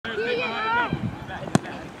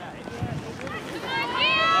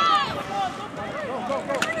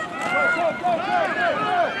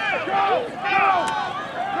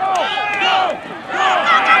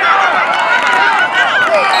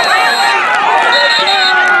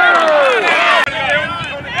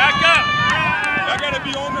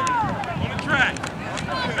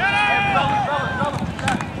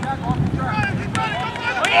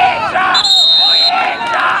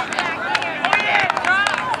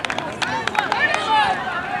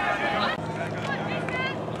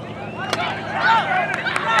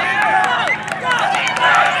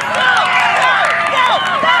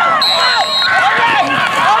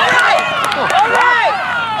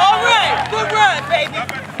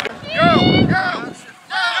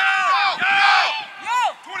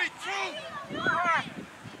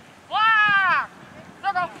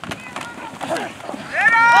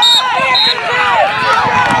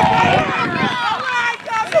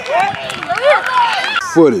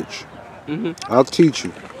footage. I'll teach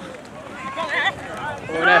you.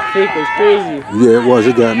 Oh, that fake was crazy. Yeah, it was.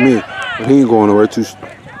 It got me. But he ain't going nowhere too.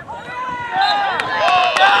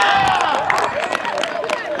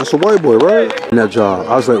 That's a white boy, right? In that job.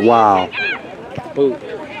 I was like, wow. Ooh.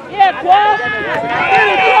 Yeah, Paul.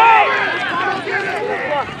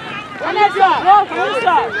 On that side, Paul, from this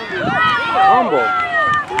side. Humble.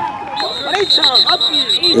 They trying up you.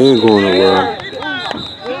 He ain't going nowhere.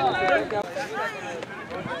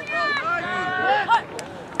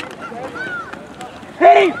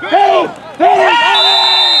 Hey!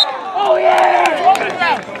 Oh, yeah!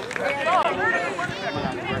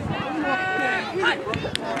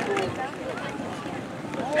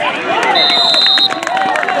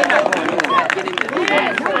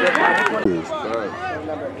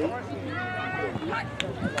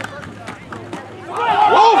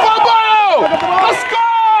 Whoa, football! Let's go!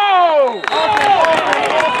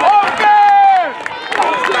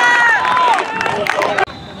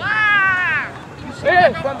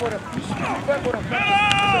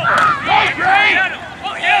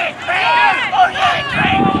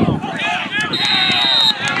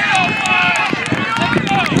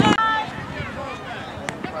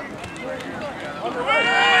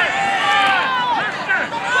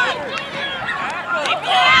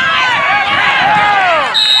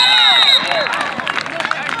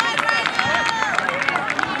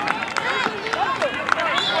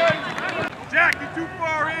 Jack, you're too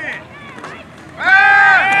far in.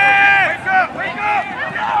 Wake up! Wake up!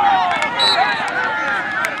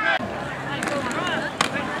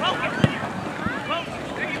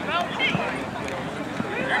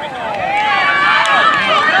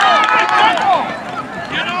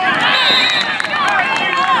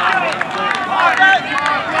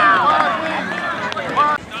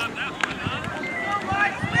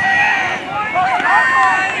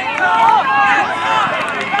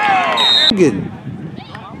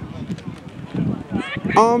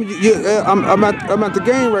 I'm at the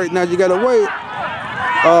game right now. You gotta wait.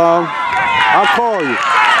 I'll call you.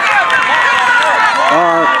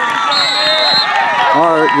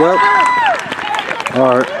 All right. Yep.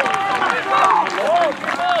 All right.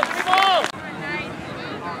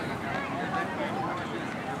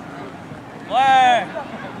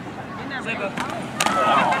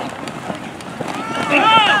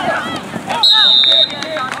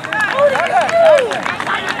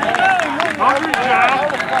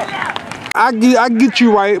 I get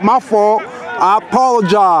you right. My fault. I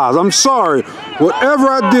apologize. I'm sorry. Whatever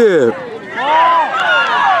I did.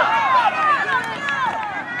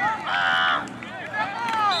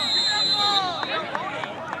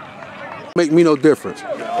 Make me no difference.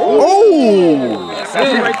 Oh! That's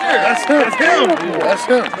him right there. That's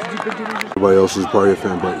him. Everybody else is probably a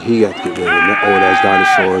fan, but he got to get rid of it. Oh, that's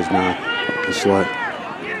dinosaurs now. It's like.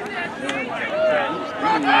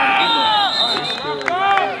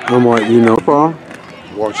 I'm like, you know, no problem.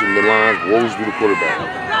 Watching the line, Wolves be the quarterback.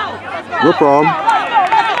 No problem.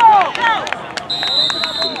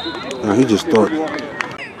 Now he just thought.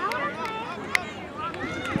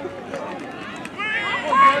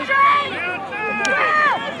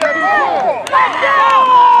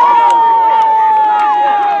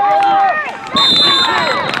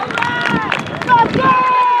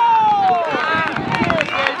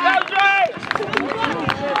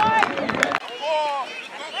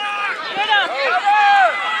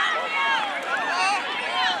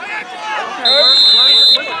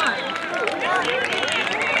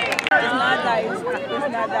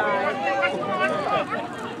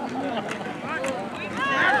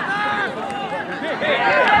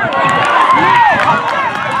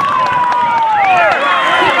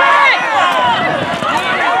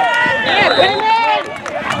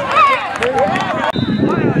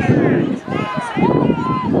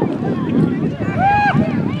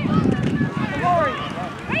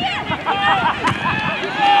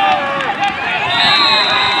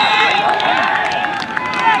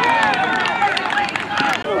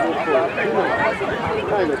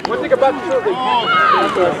 One thing about the show,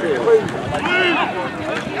 that's what I said.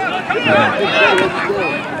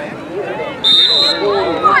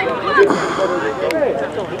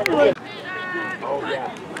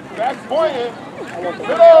 That's pointing.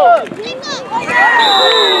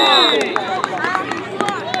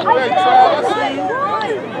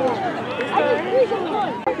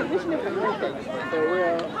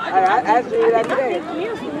 I asked you that today.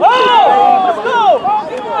 Oh! Let's go!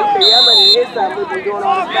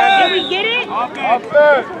 Did we get it?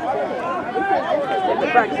 The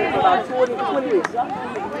practice for about 20 weeks.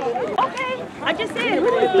 Okay. I just said.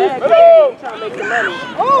 Trying to make some money.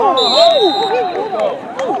 Oh!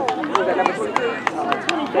 Was that number 23?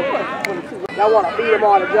 Y'all want to beat them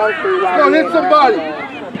on the junk food. Go hit somebody. That's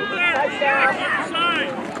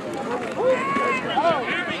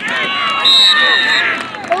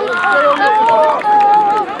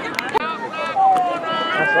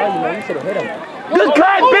right, you know, you should have hit him. Good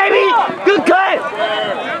cut, baby! Good cut!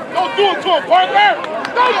 Don't do it to him, Parker!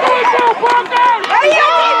 Don't do it to him, Parker! Hey,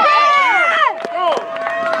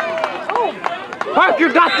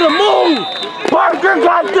 Parker got the move! Parker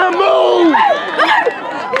got the move!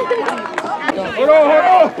 Hold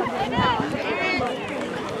on!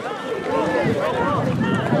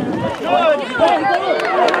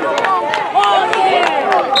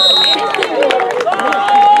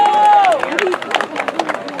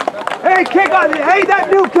 Hey, kick off! Hey, that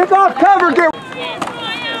new kickoff cover! Get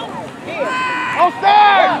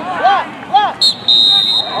Outside!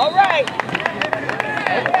 All right.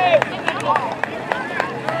 Okay.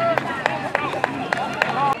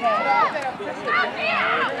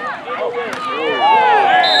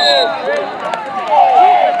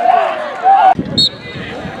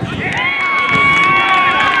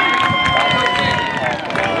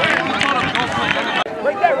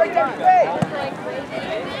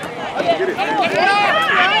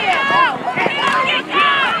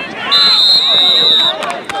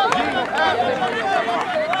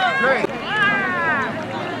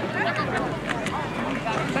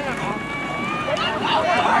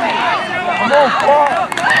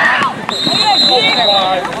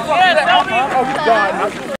 Oh,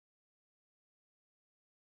 God.